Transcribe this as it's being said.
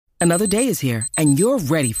Another day is here, and you're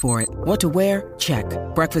ready for it. What to wear? Check.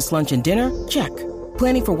 Breakfast, lunch, and dinner? Check.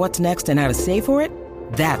 Planning for what's next and how to save for it?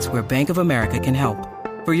 That's where Bank of America can help.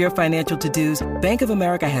 For your financial to-dos, Bank of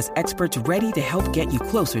America has experts ready to help get you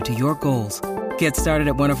closer to your goals. Get started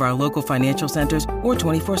at one of our local financial centers or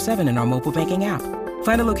 24/7 in our mobile banking app.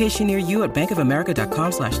 Find a location near you at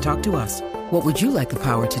bankofamerica.com/talktous. What would you like the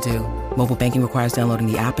power to do? Mobile banking requires downloading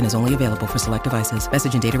the app and is only available for select devices.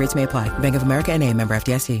 Message and data rates may apply. Bank of America N.A., member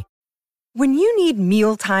FDIC. When you need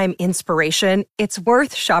mealtime inspiration, it's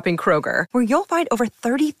worth shopping Kroger, where you'll find over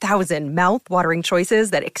 30,000 mouth-watering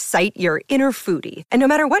choices that excite your inner foodie. And no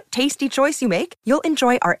matter what tasty choice you make, you'll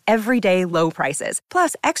enjoy our everyday low prices,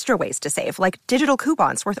 plus extra ways to save, like digital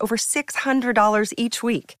coupons worth over $600 each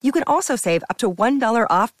week. You can also save up to $1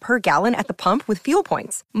 off per gallon at the pump with fuel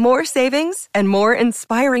points. More savings and more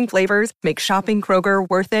inspiring flavors make shopping Kroger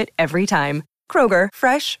worth it every time. Kroger,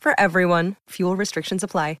 fresh for everyone. Fuel restrictions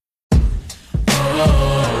apply.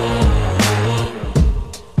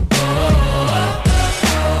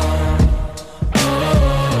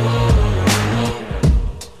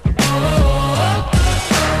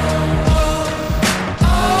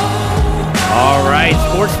 All right,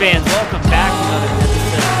 sports fans, welcome back to another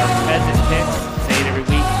episode of Pez's Picks. Say it every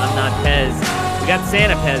week, I'm not Pez. We got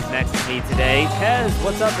Santa Pez next to me today. Pez,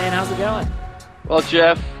 what's up, man? How's it going? Well,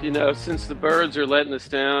 Jeff, since the birds are letting us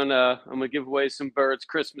down, I'm going to give away some birds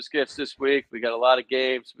Christmas gifts this week. We got a lot of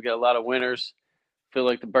games. We got a lot of winners. Feel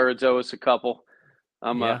like the birds owe us a couple.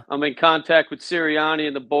 I'm in contact with Sirianni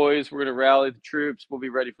and the boys. We're going to rally the troops. We'll be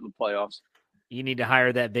ready for the playoffs. You need to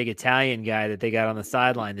hire that big Italian guy that they got on the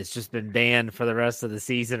sideline that's just been banned for the rest of the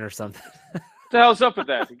season or something. What the hell's up with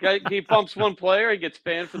that? He bumps one player, he gets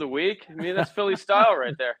banned for the week. I mean, that's Philly style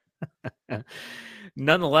right there.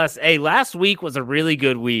 Nonetheless, hey, last week was a really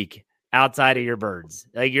good week outside of your birds.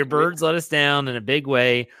 Like, your birds let us down in a big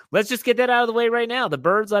way. Let's just get that out of the way right now. The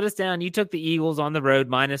birds let us down. You took the Eagles on the road,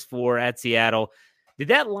 -4 at Seattle. Did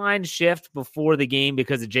that line shift before the game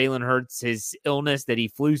because of Jalen Hurts, his illness, that he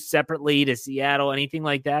flew separately to Seattle? Anything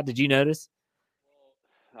like that? Did you notice?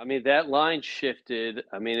 I mean, that line shifted.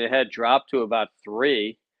 I mean, it had dropped to about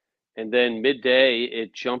 3, and then midday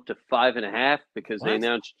it jumped to 5.5 because they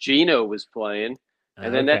announced Geno was playing,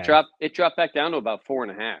 and then that dropped back down to about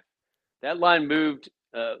 4.5. That line moved,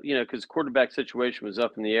 because quarterback situation was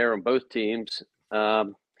up in the air on both teams.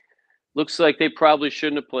 Looks like they probably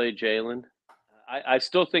shouldn't have played Jalen. I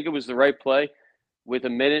still think it was the right play. With a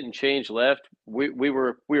minute and change left, we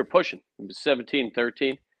were pushing. It was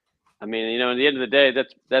 17-13. I mean, at the end of the day,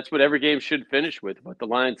 that's what every game should finish with, what the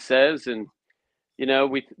line says. And,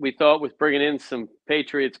 we thought with bringing in some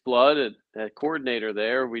Patriots blood at coordinator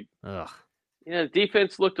there, the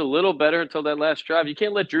defense looked a little better until that last drive. You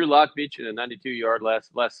can't let Drew Lock beat you in a 92-yard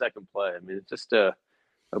last second play. I mean, it's just a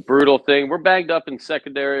brutal thing. We're banged up in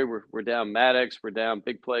secondary. We're down Maddox. We're down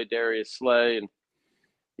big play Darius Slay. And,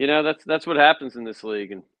 that's what happens in this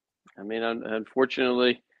league. And, I mean,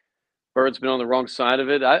 unfortunately, Bird's been on the wrong side of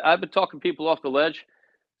it. I've been talking people off the ledge.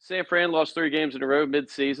 San Fran lost 3 games in a row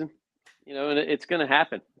mid-season. And it's going to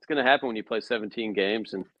happen. It's going to happen when you play 17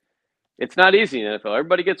 games. And it's not easy in the NFL.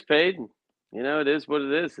 Everybody gets paid. And, it is what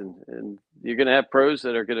it is. And you're going to have pros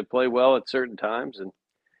that are going to play well at certain times. And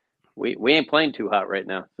we ain't playing too hot right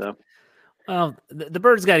now. So. Well, the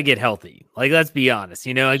Birds got to get healthy. Like, let's be honest.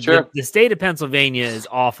 Sure. The state of Pennsylvania is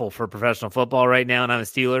awful for professional football right now, and I'm a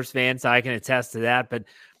Steelers fan, so I can attest to that. But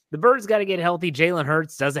the Birds got to get healthy. Jalen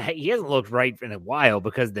Hurts he hasn't looked right in a while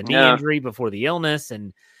because of the knee injury before the illness.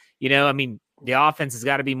 And, the offense has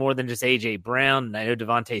got to be more than just A.J. Brown. And I know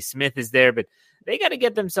Devontae Smith is there, but they got to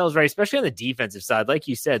get themselves right, especially on the defensive side. Like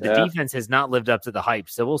you said, the defense has not lived up to the hype.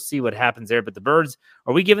 So we'll see what happens there. But the Birds,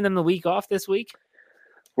 are we giving them the week off this week?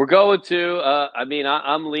 We're going to,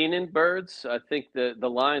 I'm leaning Birds. I think the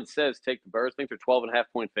line says take the Birds. I think they're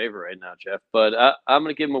 12.5-point favorite right now, Jeff. But I'm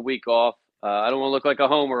going to give them a week off. I don't want to look like a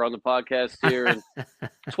homer on the podcast here. And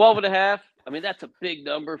 12.5, I mean, that's a big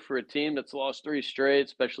number for a team that's lost 3 straight,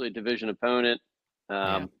 especially a division opponent.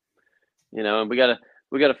 And we got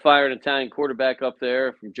to fire an Italian quarterback up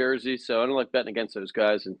there from Jersey. So I don't like betting against those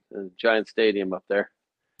guys in the Giant Stadium up there.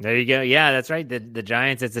 There you go. Yeah, that's right. The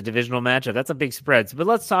Giants, it's a divisional matchup. That's a big spread. But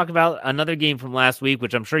let's talk about another game from last week,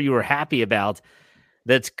 which I'm sure you were happy about.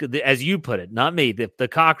 That's, as you put it, not me, the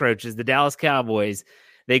cockroaches, the Dallas Cowboys.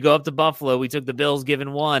 They go up to Buffalo. We took the Bills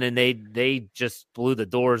given 1, and they just blew the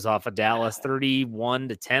doors off of Dallas.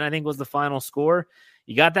 31-10, I think, was the final score.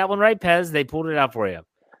 You got that one right, Pez. They pulled it out for you.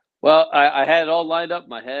 Well, I had it all lined up in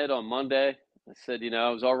my head on Monday. I said, I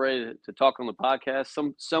was all ready to talk on the podcast.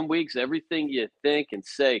 Some weeks, everything you think and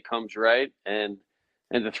say comes right, and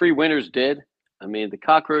the 3 winners did. I mean, the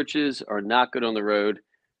Cockroaches are not good on the road,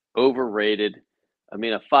 overrated. I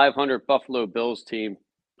mean, a 500 Buffalo Bills team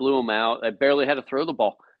blew them out. They barely had to throw the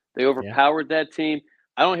ball. They overpowered that team.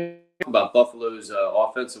 I don't hear about Buffalo's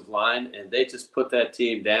offensive line, and they just put that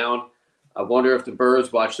team down. I wonder if the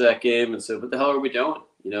Birds watched that game and said, what the hell are we doing?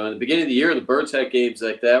 In the beginning of the year, the Birds had games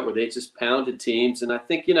like that where they just pounded teams. And I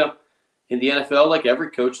think, in the NFL, like every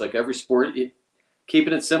coach, like every sport,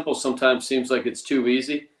 keeping it simple sometimes seems like it's too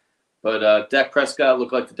easy. But Dak Prescott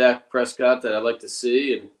looked like the Dak Prescott that I like to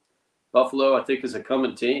see. And Buffalo, I think, is a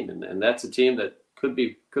coming team. And that's a team that could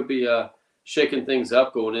be shaking things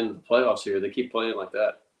up going into the playoffs here. They keep playing like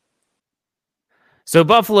that. So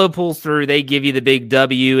Buffalo pulls through. They give you the big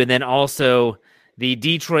W. And then also the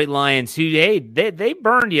Detroit Lions, who, they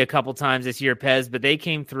burned you a couple times this year, Pez, but they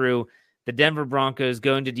came through. The Denver Broncos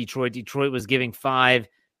going to Detroit. Detroit was giving 5.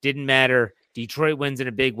 Didn't matter. Detroit wins in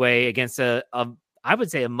a big way against I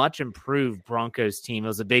would say a much improved Broncos team. It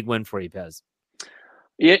was a big win for you, Pez.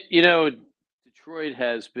 Yeah, Detroit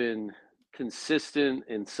has been consistent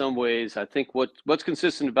in some ways. I think what's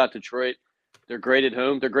consistent about Detroit, they're great at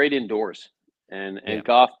home. They're great indoors. And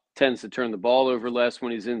Goff tends to turn the ball over less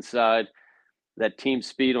when he's inside. That team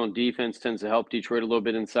speed on defense tends to help Detroit a little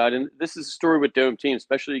bit inside. And this is a story with dome teams,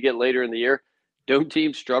 especially you get later in the year. Dome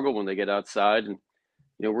teams struggle when they get outside. And,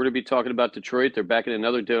 we're going to be talking about Detroit. They're back in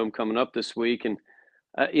another dome coming up this week. And,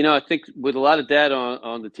 I think with a lot of data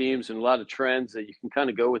on the teams and a lot of trends that you can kind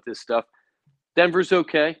of go with this stuff, Denver's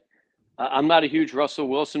okay. I'm not a huge Russell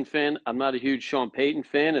Wilson fan. I'm not a huge Sean Payton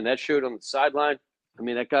fan. And that showed on the sideline. I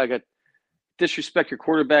mean, that guy got disrespect your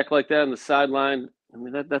quarterback like that on the sideline. I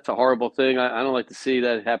mean, that's a horrible thing. I don't like to see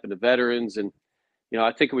that happen to veterans. And,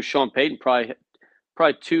 I think it was Sean Payton, probably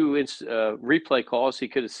 2 replay calls. He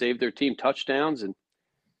could have saved their team touchdowns. And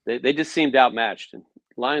they just seemed outmatched. And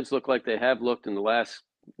Lions look like they have looked in the last,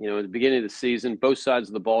 at the beginning of the season, both sides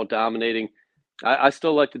of the ball dominating. I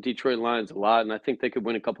still like the Detroit Lions a lot, and I think they could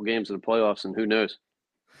win a couple games in the playoffs, and who knows.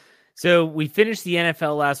 So we finished the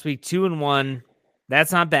NFL last week 2-1.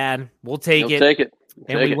 That's not bad. We'll take it. Take it.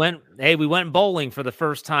 And we went bowling for the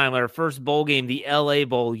first time. Our first bowl game, the LA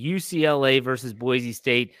Bowl, UCLA versus Boise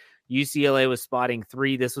State. UCLA was spotting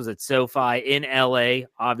 3. This was at SoFi in LA,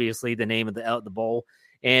 obviously the name of the bowl.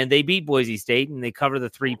 And they beat Boise State, and they cover the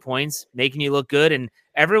 3 points, making you look good. And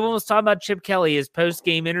everyone was talking about Chip Kelly, his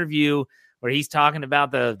post-game interview, where he's talking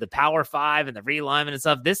about the Power 5 and the realignment and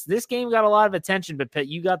stuff. This game got a lot of attention, but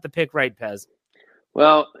you got the pick right, Pez.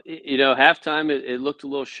 Well, halftime, it looked a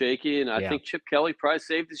little shaky, and I think Chip Kelly probably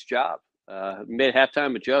saved his job. Made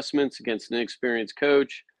halftime adjustments against an inexperienced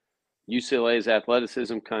coach. UCLA's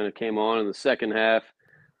athleticism kind of came on in the second half.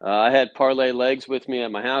 I had Parlay Legs with me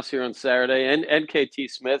at my house here on Saturday, and KT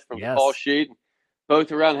Smith from the call sheet.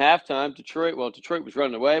 Both around halftime. Detroit was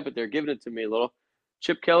running away, but they're giving it to me a little.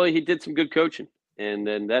 Chip Kelly, he did some good coaching, and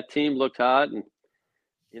then that team looked hot, and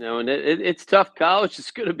it's tough. College is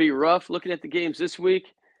going to be rough. Looking at the games this week,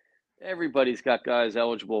 everybody's got guys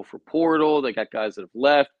eligible for portal. They got guys that have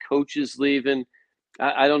left, coaches leaving.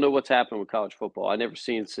 I don't know what's happening with college football. I've never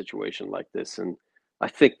seen a situation like this, and I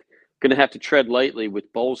think going to have to tread lightly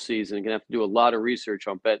with bowl season. Going to have to do a lot of research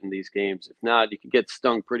on betting these games. If not, you could get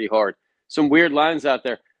stung pretty hard. Some weird lines out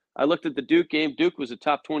there. I looked at the Duke game. Duke was a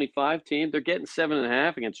top 25 team. They're getting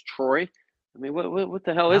 7.5 against Troy. I mean, what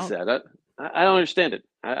the hell is that? I don't understand it.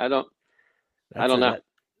 I don't know.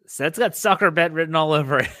 That's got sucker bet written all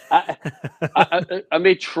over it. I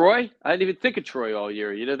mean, Troy. I didn't even think of Troy all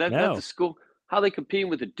year. That's the school. How they compete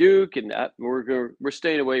with the Duke, and we're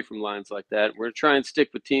staying away from lines like that. We're trying to stick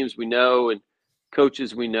with teams we know and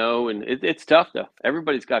coaches we know, and it's tough though.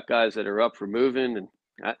 Everybody's got guys that are up for moving,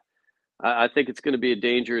 and I think it's going to be a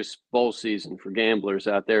dangerous bowl season for gamblers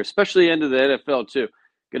out there, especially into the NFL too.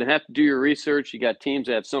 Going to have to do your research. You got teams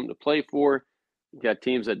that have something to play for. You got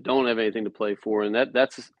teams that don't have anything to play for, and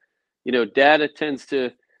that's data tends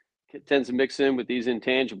to mix in with these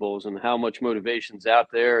intangibles and how much motivation's out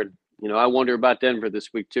there. And I wonder about Denver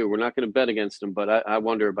this week too. We're not going to bet against them, but I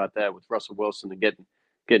wonder about that with Russell Wilson and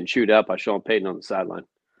getting chewed out by Sean Payton on the sideline.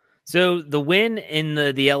 So the win in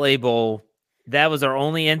the LA Bowl, that was our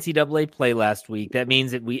only NCAA play last week. That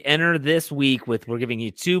means that we enter this week we're giving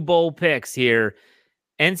you 2 bowl picks here.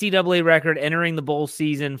 NCAA record entering the bowl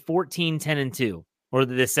season 14-10-2, or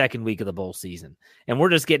the second week of the bowl season. And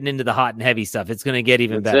we're just getting into the hot and heavy stuff. It's going to get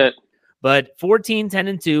even better. But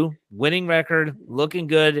 14-10-2, winning record, looking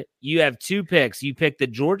good. You have 2 picks. You picked the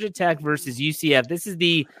Georgia Tech versus UCF. This is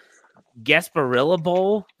the Gasparilla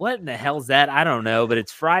Bowl. What in the hell's that? I don't know, but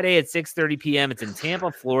it's Friday at 6:30 p.m. It's in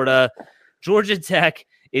Tampa, Florida. Georgia Tech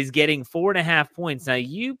is getting 4.5 points. Now,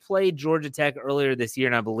 you played Georgia Tech earlier this year,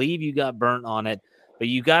 and I believe you got burnt on it, but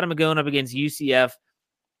you got them going up against UCF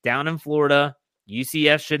down in Florida.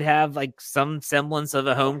 UCF should have like some semblance of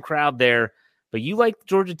a home crowd there, but you like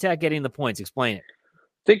Georgia Tech getting the points. Explain it.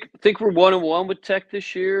 Think we're 1-1 with Tech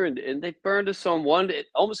this year, and they burned us on one. It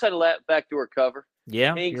almost had a backdoor cover.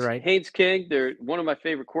 Yeah, you're right. Haynes King, they're one of my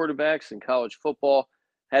favorite quarterbacks in college football.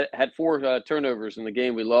 Had 4 turnovers in the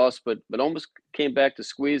game we lost, but almost came back to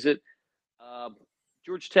squeeze it.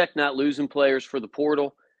 Georgia Tech not losing players for the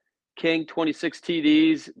portal. King, 26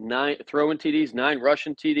 TDs, 9 throwing TDs, 9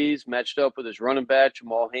 rushing TDs, matched up with his running back,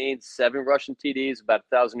 Jamal Haynes, 7 rushing TDs, about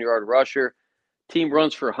a 1,000-yard rusher. Team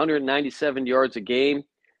runs for 197 yards a game.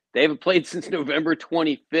 They haven't played since November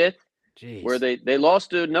 25th, Jeez. where they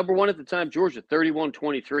lost to number 1 at the time, Georgia,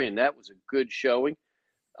 31-23, and that was a good showing.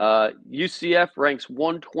 UCF ranks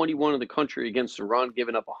 121 in the country against the run,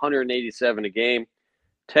 giving up 187 a game.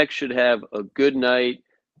 Tech should have a good night.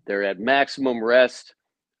 They're at maximum rest.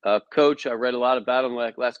 Coach, I read a lot about him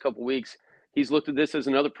like last couple of weeks. He's looked at this as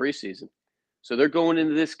another preseason. So they're going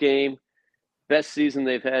into this game, best season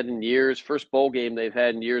they've had in years, first bowl game they've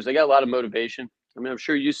had in years. They got a lot of motivation. I mean, I'm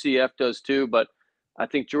sure UCF does too, but I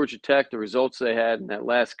think Georgia Tech, the results they had in that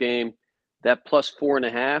last game, that plus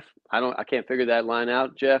 4.5, I can't figure that line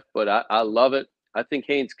out, Jeff, but I love it. I think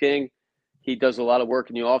Haynes King, he does a lot of work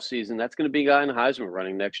in the offseason. That's going to be a guy in the Heisman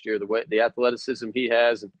running next year. The athleticism he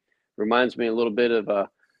has reminds me a little bit of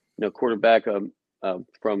quarterback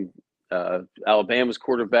from Alabama's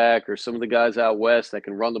quarterback or some of the guys out west that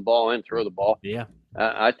can run the ball and throw the ball. Yeah,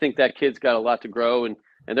 I think that kid's got a lot to grow, and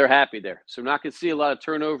they're happy there. So we're not going to see a lot of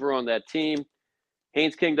turnover on that team.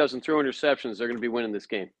 Haynes King doesn't throw interceptions. They're going to be winning this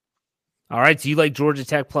game. All right, so you like Georgia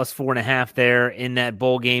Tech plus 4.5 there in that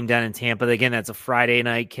bowl game down in Tampa. Again, that's a Friday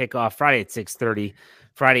night kickoff, Friday at 6:30,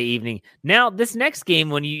 Friday evening. Now, this next game,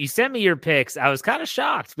 when you sent me your picks, I was kind of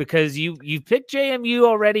shocked because you picked JMU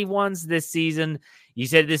already once this season. You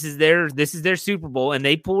said this is their Super Bowl, and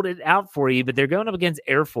they pulled it out for you, but they're going up against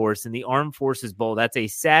Air Force in the Armed Forces Bowl. That's a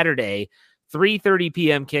Saturday, 3:30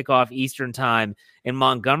 p.m. kickoff Eastern time in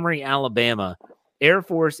Montgomery, Alabama. Air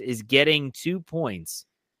Force is getting 2 points.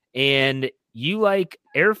 And you like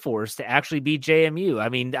Air Force to actually beat JMU. I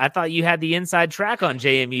mean, I thought you had the inside track on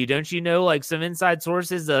JMU. Don't you know, like some inside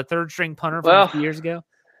sources, a third-string punter from a few years ago?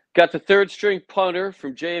 Got the third-string punter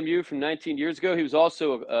from JMU from 19 years ago. He was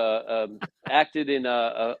also acted in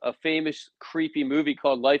a famous, creepy movie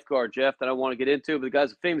called Lifeguard, Jeff, that I want to get into. But the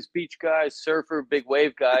guy's a famous beach guy, surfer, big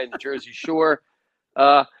wave guy in the Jersey Shore.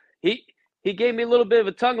 He gave me a little bit of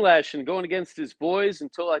a tongue lashing going against his boys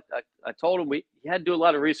until I told him he had to do a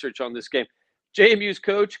lot of research on this game. JMU's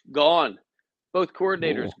coach, gone. Both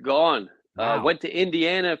coordinators, gone. Wow. Went to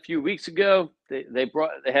Indiana a few weeks ago. They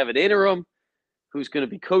have an interim who's going to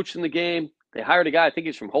be coaching the game. They hired a guy, I think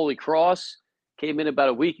he's from Holy Cross, came in about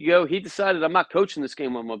a week ago. He decided, I'm not coaching this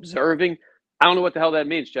game, I'm observing. I don't know what the hell that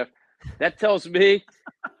means, Jeff. That tells me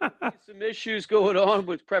some issues going on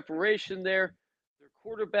with preparation there.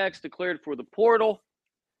 Quarterbacks declared for the portal.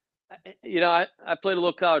 I played a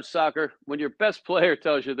little college soccer. When your best player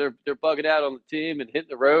tells you they're bugging out on the team and hitting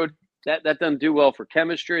the road, that doesn't do well for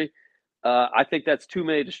chemistry. I think that's too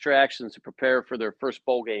many distractions to prepare for their first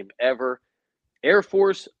bowl game ever. Air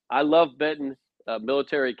Force, I love betting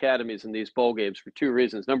military academies in these bowl games for 2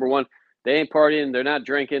 reasons. Number one, they ain't partying. They're not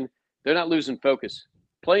drinking. They're not losing focus.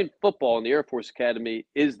 Playing football in the Air Force Academy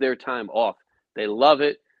is their time off. They love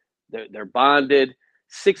it. They're bonded.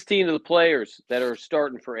 16 of the players that are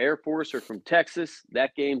starting for Air Force are from Texas.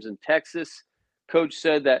 That game's in Texas. Coach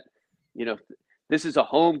said that, this is a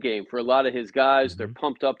home game for a lot of his guys. They're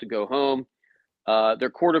pumped up to go home. Their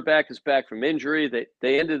quarterback is back from injury.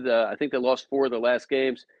 They ended, I think they lost 4 of their last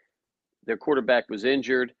games. Their quarterback was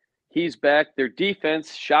injured. He's back. Their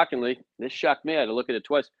defense, shockingly, this shocked me. I had to look at it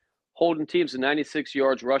twice. Holding teams to 96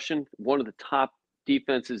 yards rushing, one of the top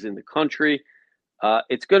defenses in the country.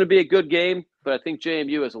 It's going to be a good game, but I think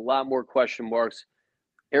JMU has a lot more question marks.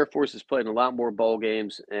 Air Force has played in a lot more bowl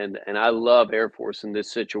games, and I love Air Force in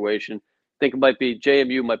this situation. I think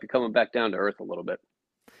JMU might be coming back down to earth a little bit.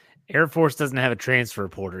 Air Force doesn't have a transfer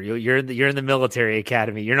portal. You're in the military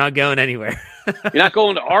academy. You're not going anywhere. You're not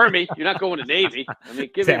going to Army. You're not going to Navy. I mean,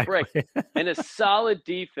 give me a break. And a solid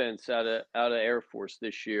defense out of Air Force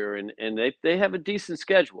this year, and they have a decent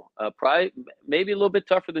schedule. Probably maybe a little bit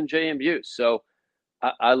tougher than JMU. So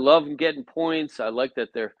I love them getting points. I like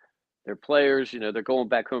that their players, they're going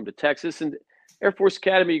back home to Texas. And Air Force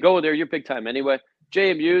Academy, you go there, you're big time anyway.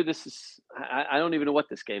 JMU, I don't even know what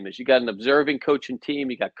this game is. You got an observing coaching team.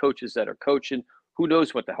 You got coaches that are coaching. Who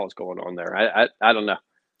knows what the hell's going on there? I don't know.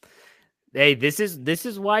 Hey, this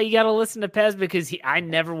is why you got to listen to Pez, because I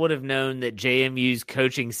never would have known that JMU's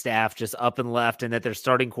coaching staff just up and left and that their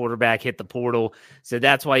starting quarterback hit the portal. So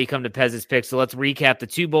that's why you come to Pez's pick. So let's recap the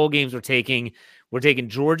 2 bowl games we're taking. We're taking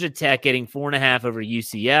Georgia Tech getting 4.5 over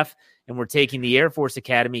UCF, and we're taking the Air Force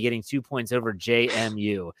Academy getting 2 points over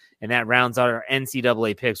JMU. And that rounds out our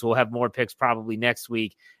NCAA picks. We'll have more picks probably next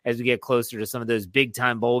week as we get closer to some of those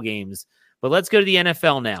big-time bowl games. But let's go to the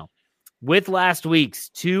NFL now. With last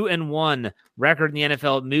week's 2-1 record in the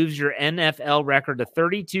NFL, it moves your NFL record to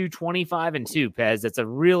 32-25-2, Pez. That's a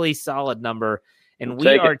really solid number. And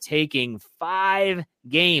we are taking 5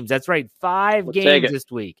 games. That's right, 5 games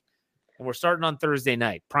this week. And we're starting on Thursday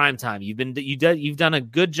night, primetime. You've done a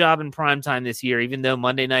good job in primetime this year, even though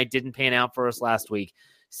Monday night didn't pan out for us last week.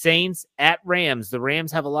 Saints at Rams. The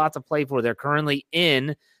Rams have a lot to play for. They're currently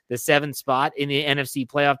in the 7th spot in the NFC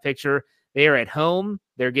playoff picture. They are at home.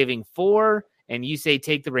 They're giving 4, and you say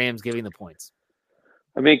take the Rams, giving the points.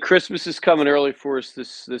 I mean, Christmas is coming early for us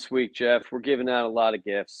this week, Jeff. We're giving out a lot of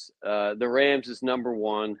gifts. The Rams is number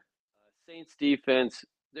 1. Saints defense,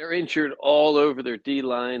 they're injured all over their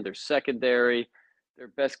D-line, their secondary. Their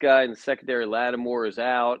best guy in the secondary, Lattimore, is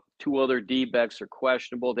out. 2 other D-backs are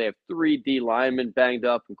questionable. They have 3 D linemen banged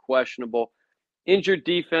up and questionable. Injured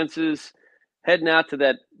defenses heading out to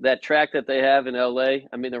that track that they have in LA.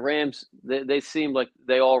 I mean, the Rams, they seem like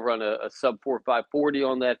they all run a sub 4.5 40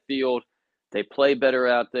 on that field. They play better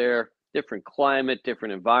out there, different climate,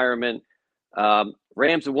 different environment.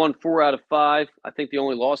 Rams have won 4 out of 5. I think the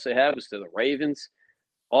only loss they have is to the Ravens.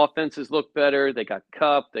 Offenses look better. They got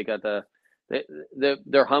Kupp. They got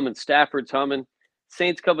they're humming. Stafford's humming.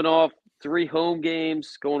 Saints coming off 3 home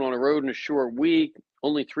games, going on a road in a short week.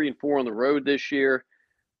 Only 3-4 on the road this year.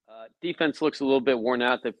 Defense looks a little bit worn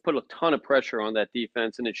out. They've put a ton of pressure on that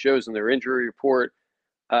defense, and it shows in their injury report.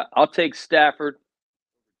 I'll take Stafford,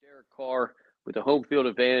 Derek Carr, with a home field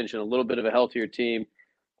advantage and a little bit of a healthier team.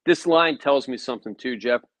 This line tells me something too,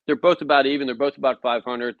 Jeff. They're both about even. They're both about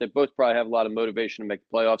 500. They both probably have a lot of motivation to make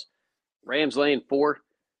the playoffs. Rams laying 4.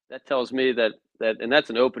 That tells me that and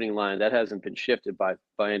that's an opening line. That hasn't been shifted by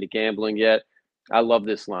any gambling yet. I love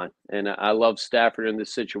this line, and I love Stafford in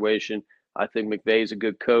this situation. I think McVay's a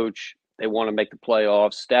good coach. They want to make the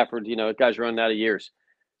playoffs. Stafford, guys running out of years.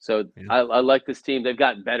 So yeah. I like this team. They've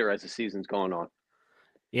gotten better as the season's gone on.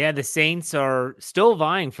 Yeah, the Saints are still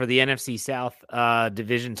vying for the NFC South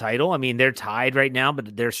division title. I mean, they're tied right now,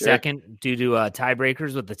 but they're second due to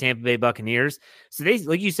tiebreakers with the Tampa Bay Buccaneers. So they,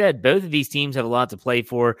 like you said, both of these teams have a lot to play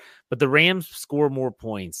for, but the Rams score more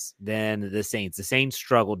points than the Saints. The Saints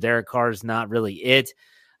struggle. Derek Carr is not really it.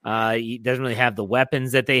 He doesn't really have the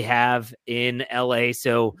weapons that they have in LA.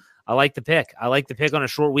 So I like the pick. I like the pick on a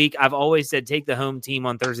short week. I've always said take the home team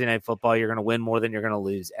on Thursday Night Football. You're going to win more than you're going to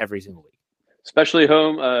lose every single week. Especially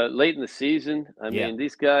home late in the season. I mean,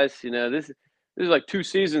 these guys, this is like 2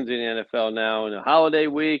 seasons in the NFL now, and a holiday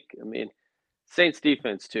week. I mean, Saints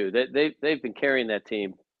defense too. They've been carrying that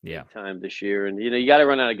team time this year, and you got to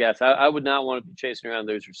run out of gas. I would not want to be chasing around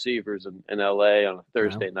those receivers in LA on a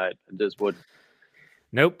Thursday night. I just wouldn't.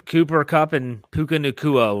 Nope. Cooper Kupp and Puka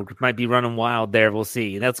Nacua might be running wild there. We'll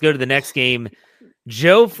see. Let's go to the next game.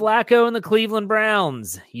 Joe Flacco and the Cleveland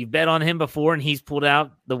Browns. You've bet on him before, and he's pulled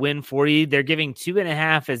out the win for you. They're giving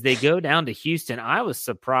 2.5 as they go down to Houston. I was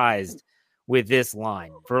surprised with this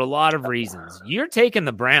line for a lot of reasons. You're taking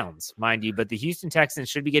the Browns, mind you, but the Houston Texans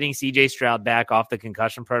should be getting C.J. Stroud back off the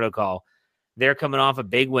concussion protocol. They're coming off a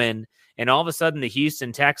big win, and all of a sudden the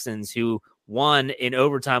Houston Texans, who won in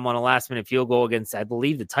overtime on a last-minute field goal against, I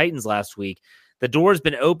believe, the Titans last week, the door's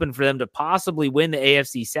been open for them to possibly win the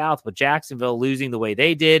AFC South, with Jacksonville losing the way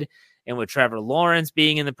they did and with Trevor Lawrence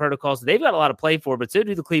being in the protocol. So they've got a lot to play for, but so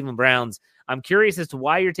do the Cleveland Browns. I'm curious as to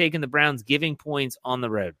why you're taking the Browns giving points on the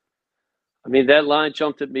road. I mean, that line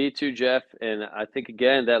jumped at me too, Jeff. And I think,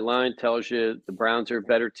 again, that line tells you the Browns are a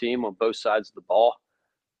better team on both sides of the ball.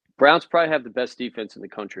 Browns probably have the best defense in the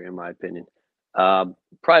country, in my opinion.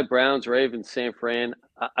 Probably Browns, Ravens, San Fran.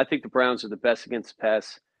 I think the Browns are the best against the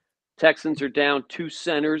pass. Texans are down 2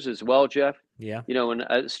 centers as well, Jeff. Yeah.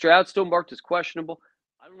 And Stroud still marked as questionable.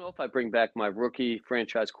 I don't know if I bring back my rookie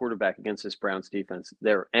franchise quarterback against this Browns defense.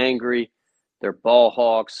 They're angry. They're ball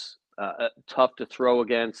hawks, tough to throw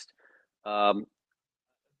against.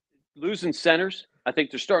 Losing centers. I think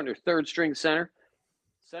they're starting their 3rd string center.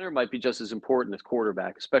 Center might be just as important as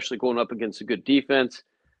quarterback, especially going up against a good defense.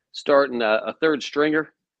 Starting a 3rd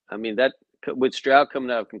stringer. I mean, that with Stroud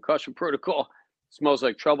coming out of concussion protocol, smells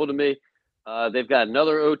like trouble to me. They've got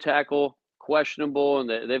another O-tackle, questionable,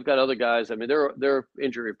 and they've got other guys. I mean, their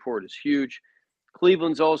injury report is huge.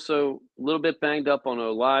 Cleveland's also a little bit banged up on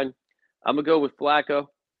O-line. I'm going to go with Flacco.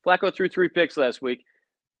 Flacco threw 3 picks last week.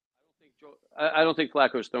 I don't think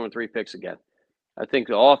Flacco's throwing 3 picks again. I think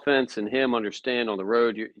the offense and him understand on the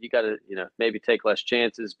road, you got to, maybe take less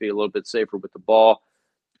chances, be a little bit safer with the ball.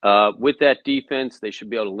 With that defense, they should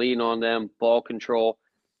be able to lean on them, ball control.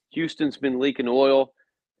 Houston's been leaking oil,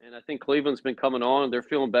 and I think Cleveland's been coming on. They're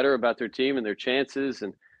feeling better about their team and their chances,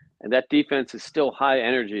 and that defense is still high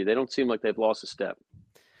energy. They don't seem like they've lost a step.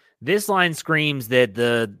 This line screams that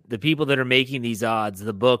the people that are making these odds,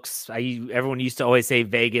 the books, everyone used to always say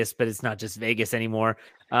Vegas, but it's not just Vegas anymore,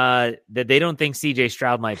 that they don't think C.J.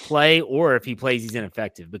 Stroud might play, or if he plays, he's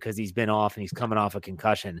ineffective because he's been off and he's coming off a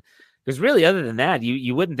concussion. Because really, other than that,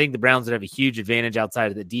 you wouldn't think the Browns would have a huge advantage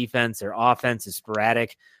outside of the defense. Their offense is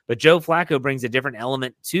sporadic, but Joe Flacco brings a different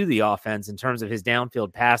element to the offense in terms of his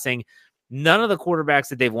downfield passing. None of the quarterbacks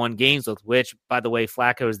that they've won games with, which, by the way,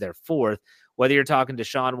 Flacco is their fourth, whether you're talking to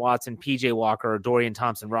Deshaun Watson, P.J. Walker, or Dorian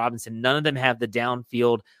Thompson-Robinson, none of them have the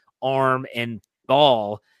downfield arm and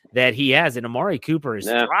ball that he has. And Amari Cooper is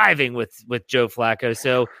thriving with Joe Flacco.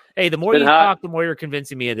 So, hey, the more you talk, the more you're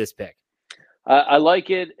convincing me of this pick. I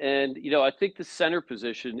like it. And, I think the center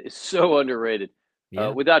position is so underrated. Yeah.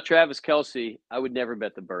 Without Travis Kelce, I would never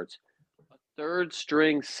bet the Birds. A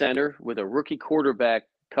third-string center with a rookie quarterback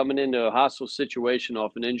coming into a hostile situation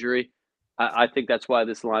off an injury, I think that's why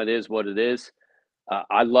this line is what it is.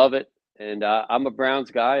 I love it, and I'm a Browns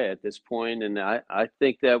guy at this point, and I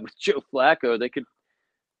think that with Joe Flacco, they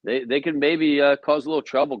could maybe cause a little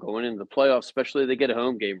trouble going into the playoffs, especially if they get a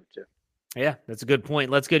home game or two. Yeah, that's a good point.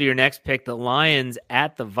 Let's go to your next pick, the Lions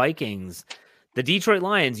at the Vikings. The Detroit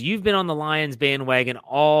Lions, you've been on the Lions bandwagon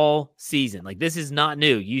all season. Like, this is not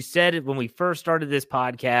new. You said it when we first started this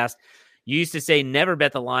podcast. You used to say never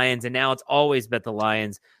bet the Lions, and now it's always bet the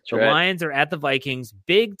Lions. The Lions are at the Vikings,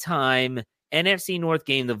 big-time NFC North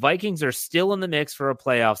game. The Vikings are still in the mix for a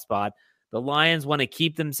playoff spot. The Lions want to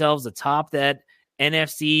keep themselves atop that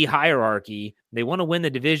NFC hierarchy. They want to win the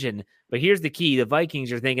division, but here's the key. The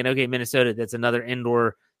Vikings are thinking, okay, Minnesota, that's another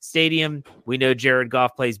indoor stadium. We know Jared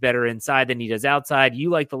Goff plays better inside than he does outside.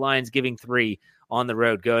 You like the Lions giving 3 on the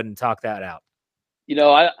road. Go ahead and talk that out.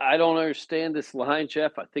 I don't understand this line,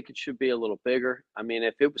 Jeff. I think it should be a little bigger. I mean,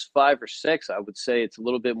 if it was 5 or 6, I would say it's a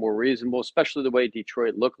little bit more reasonable, especially the way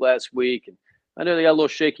Detroit looked last week. And I know they got a little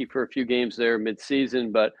shaky for a few games there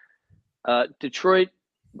mid-season, but Detroit,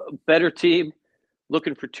 better team,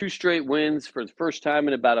 looking for 2 straight wins for the first time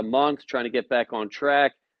in about a month, trying to get back on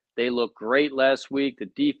track. They looked great last week. The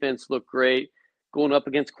defense looked great. Going up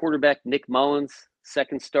against quarterback Nick Mullins,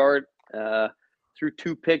 second start. Threw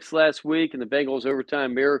 2 picks last week in the Bengals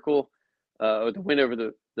overtime miracle, or the win over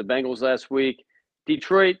the Bengals last week.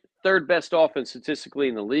 Detroit, third best offense statistically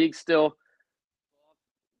in the league still.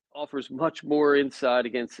 Offers much more inside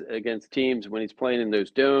against teams when he's playing in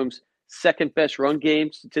those domes. Second best run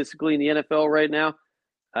game statistically in the NFL right now.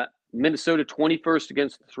 Minnesota 21st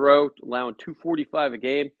against the throw, allowing 245 a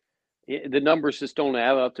game. The numbers just don't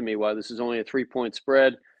add up to me why this is only a 3-point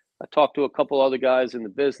spread. I talked to a couple other guys in the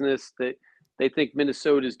business that they think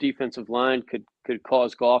Minnesota's defensive line could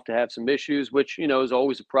cause Goff to have some issues, which, is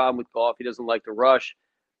always a problem with Goff. He doesn't like to rush.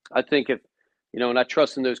 I think if, and I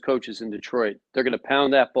trust in those coaches in Detroit, they're going to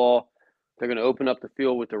pound that ball. They're going to open up the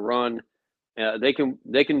field with the run. They can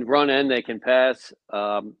run and they can pass.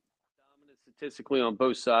 Dominant statistically on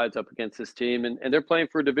both sides up against this team, and they're playing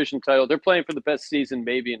for a division title. They're playing for the best season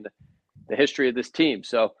maybe in the history of this team.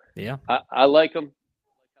 So yeah, I like them.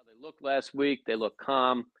 I like how they looked last week. They look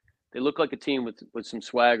calm. They look like a team with some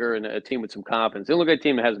swagger and a team with some confidence. They look like a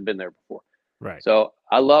team that hasn't been there before. Right. So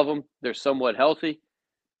I love them. They're somewhat healthy.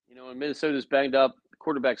 And Minnesota's banged up. The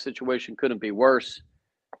quarterback situation couldn't be worse.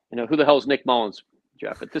 Who the hell is Nick Mullins,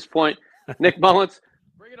 Jeff? At this point, Nick Mullins,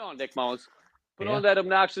 bring it on, Nick Mullins. Put on that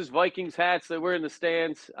obnoxious Vikings hats that we're in the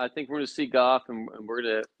stands. I think we're going to see Goff, and we're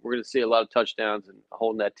going to see a lot of touchdowns and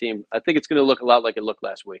holding that team. I think it's going to look a lot like it looked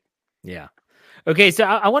last week. Yeah. Okay, so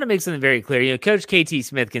I want to make something very clear. Coach KT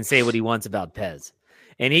Smith can say what he wants about Pez,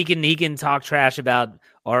 and he can talk trash about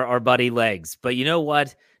our buddy Legs. But you know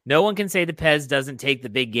what? No one can say the Pez doesn't take the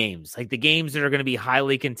big games, like the games that are going to be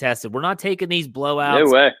highly contested. We're not taking these blowouts.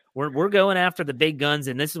 No way. We're going after the big guns,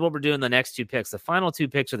 and this is what we're doing the next 2 picks. The final 2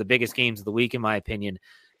 picks are the biggest games of the week, in my opinion.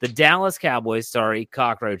 The Dallas Cowboys,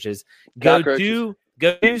 cockroaches, go to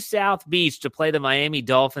South Beach to play the Miami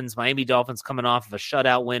Dolphins. Miami Dolphins coming off of a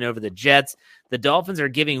shutout win over the Jets. The Dolphins are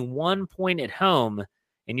giving 1 point at home,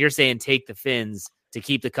 and you're saying take the Fins to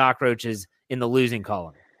keep the cockroaches in the losing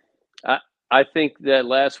column. I think that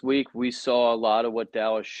last week we saw a lot of what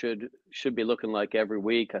Dallas should be looking like every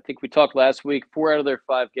week. I think we talked last week, 4 out of their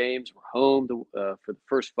 5 games were home for the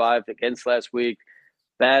first 5 against last week.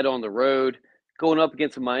 Bad on the road. going up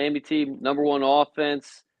against a Miami team, number one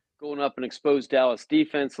offense, going up and exposed Dallas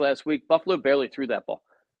defense last week. Buffalo barely threw that ball.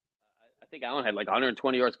 I think Allen had like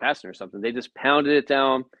 120 yards passing or something. They just pounded it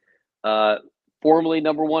down. Formerly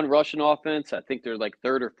number one rushing offense. I think they're like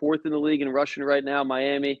third or fourth in the league in rushing right now,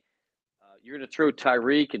 Miami. You're going to throw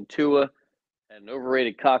Tyreek and Tua and an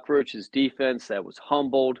overrated cockroaches defense that was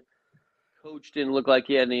humbled. Coach didn't look like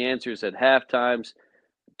he had any answers at half times.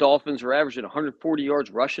 Dolphins were averaging 140 yards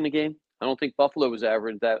rushing a game. I don't think Buffalo was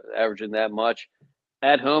averaging that much.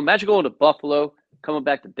 At home, imagine going to Buffalo, coming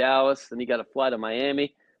back to Dallas, then you got to fly to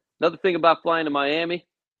Miami. Another thing about flying to Miami,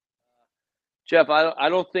 Jeff, I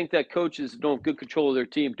don't think that coaches don't have good control of their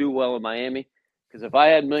team do well in Miami. Because if I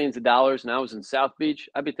had millions of dollars and I was in South Beach,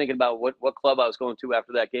 I'd be thinking about what club I was going to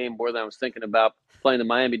after that game more than I was thinking about playing the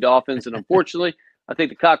Miami Dolphins. And unfortunately, I think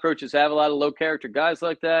the Cockroaches have a lot of low-character guys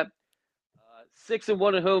like that.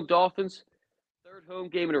 6-1 at home Dolphins. Third home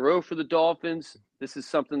game in a row for the Dolphins. This is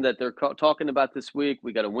something that they're talking about this week.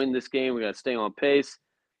 We got to win this game. We got to stay on pace.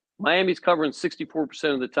 Miami's covering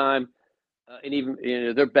 64% of the time, and even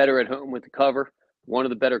they're better at home with the cover. One of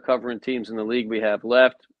the better covering teams in the league we have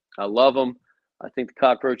left. I love them. I think the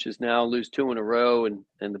Cockroaches now lose 2 in a row, and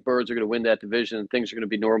the Birds are going to win that division, and things are going to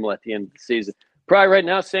be normal at the end of the season. Probably right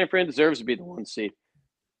now, San Fran deserves to be the 1 seed.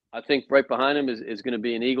 I think right behind him is going to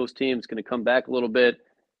be an Eagles team. It's going to come back a little bit.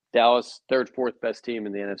 Dallas, third, fourth best team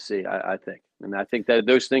in the NFC, I think. And I think that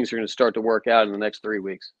those things are going to start to work out in the next 3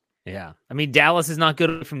 weeks. Yeah. I mean, Dallas is not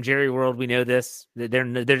good from Jerry World. We know this. They're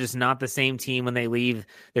just not the same team when they leave.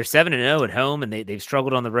 They're 7-0 at home, and they've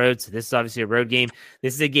struggled on the road. So this is obviously a road game.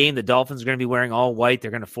 This is a game the Dolphins are going to be wearing all white.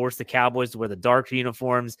 They're going to force the Cowboys to wear the dark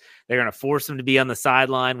uniforms. They're going to force them to be on the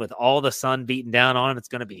sideline with all the sun beating down on them. It's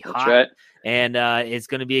going to be hot. That's right. And it's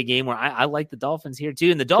going to be a game where I like the Dolphins here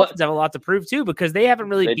too. And the Dolphins have a lot to prove too, because they haven't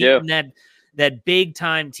really beaten that big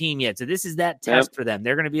time team yet. So this is that test for them.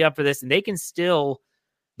 They're going to be up for this, and they could still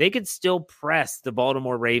press the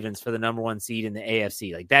Baltimore Ravens for the number 1 seed in the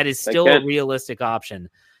AFC. Like, that is still a realistic option.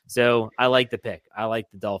 So I like the pick. I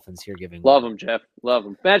like the Dolphins here giving. Love them, Jeff. Love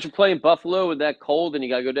them. Imagine playing Buffalo with that cold, and you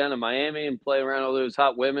got to go down to Miami and play around all those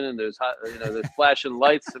hot women and those hot, those flashing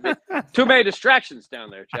lights. I mean, too many distractions down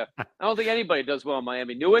there, Jeff. I don't think anybody does well in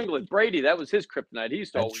Miami. New England, Brady, that was his kryptonite. He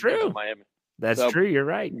used to always go to Miami. That's true. You're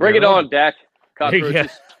right. Bring it on, Dak.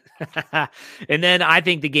 Cockroaches. And then I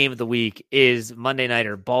think the game of the week is Monday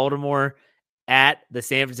nighter, Baltimore at the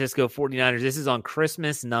San Francisco 49ers. This is on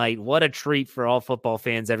Christmas night. What a treat for all football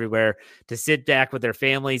fans everywhere to sit back with their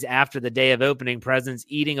families after the day of opening presents,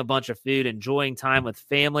 eating a bunch of food, enjoying time with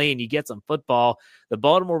family, and you get some football. The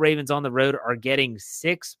Baltimore Ravens on the road are getting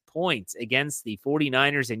 6 points against the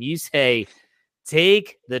 49ers, and you say,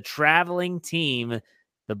 take the traveling team,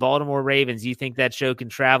 the Baltimore Ravens. You think that show can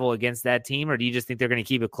travel against that team, or do you just think they're going to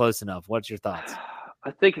keep it close enough? What's your thoughts?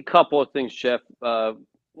 I think a couple of things, Jeff.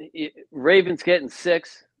 Ravens getting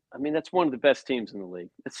 6. I mean, that's one of the best teams in the league.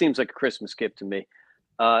 It seems like a Christmas gift to me.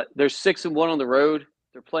 They're 6-1 on the road.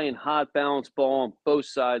 They're playing hot, balanced ball on both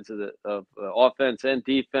sides of the offense and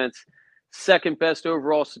defense. Second best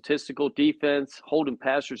overall statistical defense, holding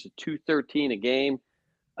passers at 213 a game.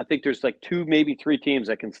 I think there's like 2, maybe 3 teams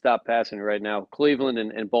that can stop passing right now. Cleveland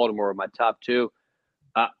and Baltimore are my top 2.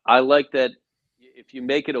 I like that if you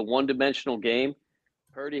make it a one-dimensional game,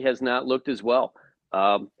 Purdy has not looked as well.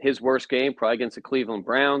 His worst game, probably against the Cleveland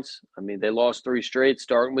Browns. I mean, they lost 3 straight,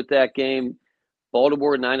 starting with that game.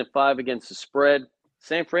 Baltimore 9-5 against the spread.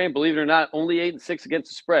 San Fran, believe it or not, only 8-6 against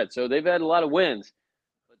the spread. So they've had a lot of wins,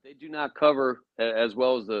 but they do not cover as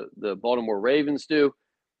well as the Baltimore Ravens do.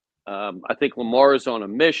 I think Lamar is on a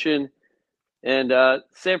mission, and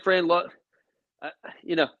San Fran.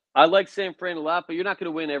 I like San Fran a lot, but you're not going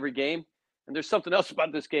to win every game. And there's something else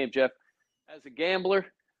about this game, Jeff. As a gambler,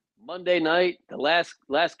 Monday night, the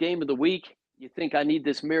last game of the week, you think I need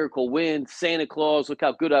this miracle win. Santa Claus, look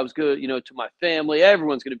how good I was good, to my family.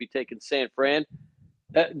 Everyone's going to be taking San Fran.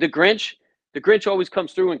 The Grinch always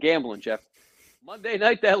comes through in gambling, Jeff. Monday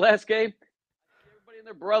night, that last game, everybody and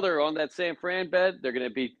their brother on that San Fran bed. They're going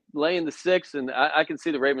to be laying the 6, and I can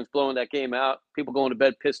see the Ravens blowing that game out. People going to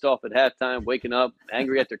bed pissed off at halftime, waking up,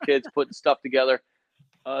 angry at their kids, putting stuff together.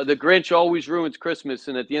 The Grinch always ruins Christmas,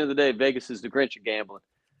 and at the end of the day, Vegas is the Grinch of gambling.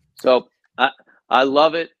 So I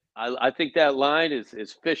love it. I think that line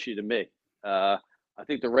is fishy to me. I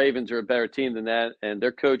think the Ravens are a better team than that, and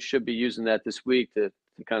their coach should be using that this week to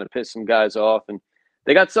kind of piss some guys off. And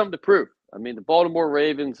they got something to prove. I mean, the Baltimore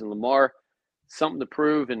Ravens and Lamar, something to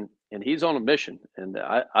prove, and he's on a mission. And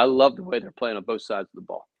I love the way they're playing on both sides of the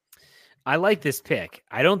ball. I like this pick.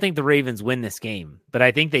 I don't think the Ravens win this game, but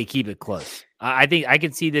I think they keep it close. I think I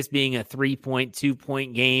could see this being a 3-point,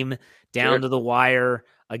 2-point game down to the wire.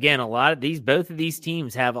 Again, both of these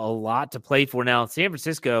teams have a lot to play for now. San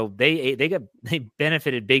Francisco, they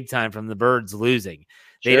benefited big time from the Birds losing.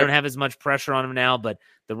 They don't have as much pressure on them now, but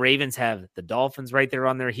the Ravens have the Dolphins right there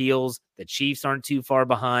on their heels. The Chiefs aren't too far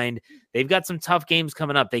behind. They've got some tough games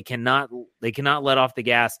coming up. They cannot let off the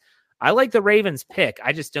gas. I like the Ravens pick.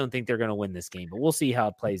 I just don't think they're going to win this game, but we'll see how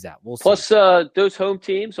it plays out. Plus, those home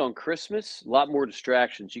teams on Christmas, a lot more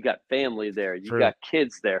distractions. You got family there. You got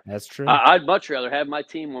kids there. That's true. I'd much rather have my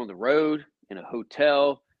team on the road in a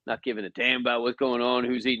hotel, not giving a damn about what's going on,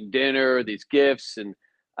 who's eating dinner, these gifts. And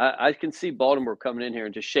I can see Baltimore coming in here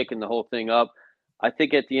and just shaking the whole thing up. I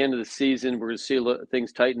think at the end of the season, we're going to see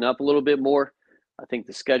things tighten up a little bit more. I think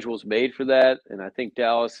the schedule's made for that. And I think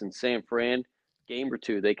Dallas and San Fran, game or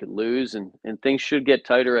two they could lose, and things should get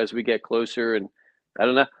tighter as we get closer. And I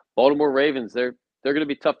don't know, Baltimore Ravens, they're going to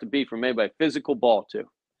be tough to beat from anybody. Physical ball too.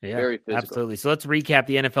 Yeah, very physical. Absolutely. So let's recap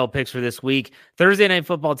the NFL picks for this week. Thursday Night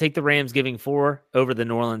Football, take the Rams giving 4 over the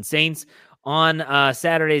New Orleans Saints. On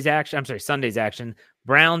Sunday's action,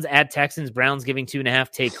 Browns at Texans. Browns giving 2.5,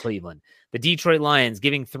 take Cleveland. The Detroit Lions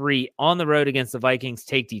giving 3 on the road against the Vikings,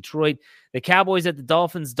 take Detroit. The Cowboys at the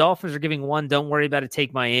Dolphins. Dolphins are giving 1. Don't worry about it,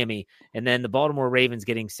 take Miami. And then the Baltimore Ravens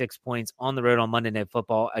getting 6 points on the road on Monday Night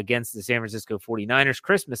Football against the San Francisco 49ers.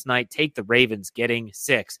 Christmas night, take the Ravens getting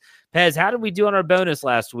 6. Pez, how did we do on our bonus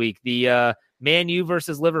last week? The Man U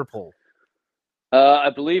versus Liverpool. I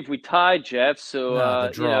believe we tied, Jeff. So,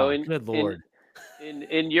 the draw. Good Lord.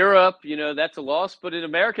 In Europe, that's a loss, but in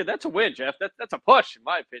America, that's a win, Jeff. That's a push, in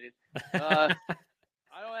my opinion. I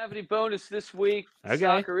don't have any bonus this week. Okay.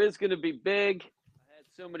 Soccer is going to be big. I had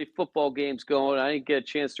so many football games going. I didn't get a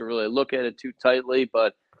chance to really look at it too tightly,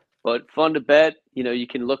 but fun to bet. You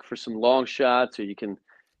can look for some long shots, or you can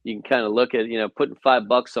kind of look at putting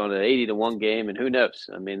 $5 on an 80-1 game, and who knows?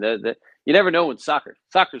 I mean, you never know in soccer.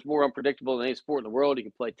 Soccer's more unpredictable than any sport in the world. You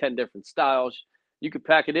can play 10 different styles. You could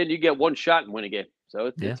pack it in. You get one shot and win a game.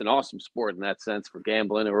 So it's an awesome sport in that sense for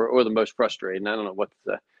gambling or the most frustrating. I don't know what to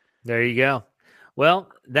say. There you go.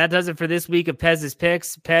 Well, that does it for this week of Pez's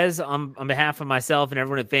Picks. Pez, on behalf of myself and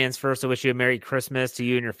everyone at Fans First, I wish you a Merry Christmas to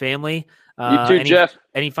you and your family. You too, Jeff.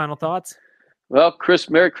 Any final thoughts? Well,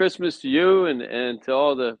 Merry Christmas to you and to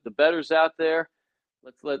all the bettors out there.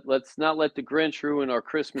 Let's not let the Grinch ruin our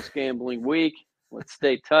Christmas gambling week. Let's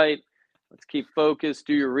stay tight. Let's keep focused,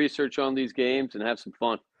 do your research on these games, and have some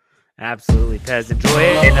fun. Absolutely, Pez. Enjoy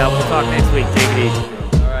it, and we'll talk next week. Take it easy.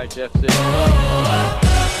 All right, Jeff. See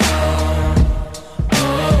you.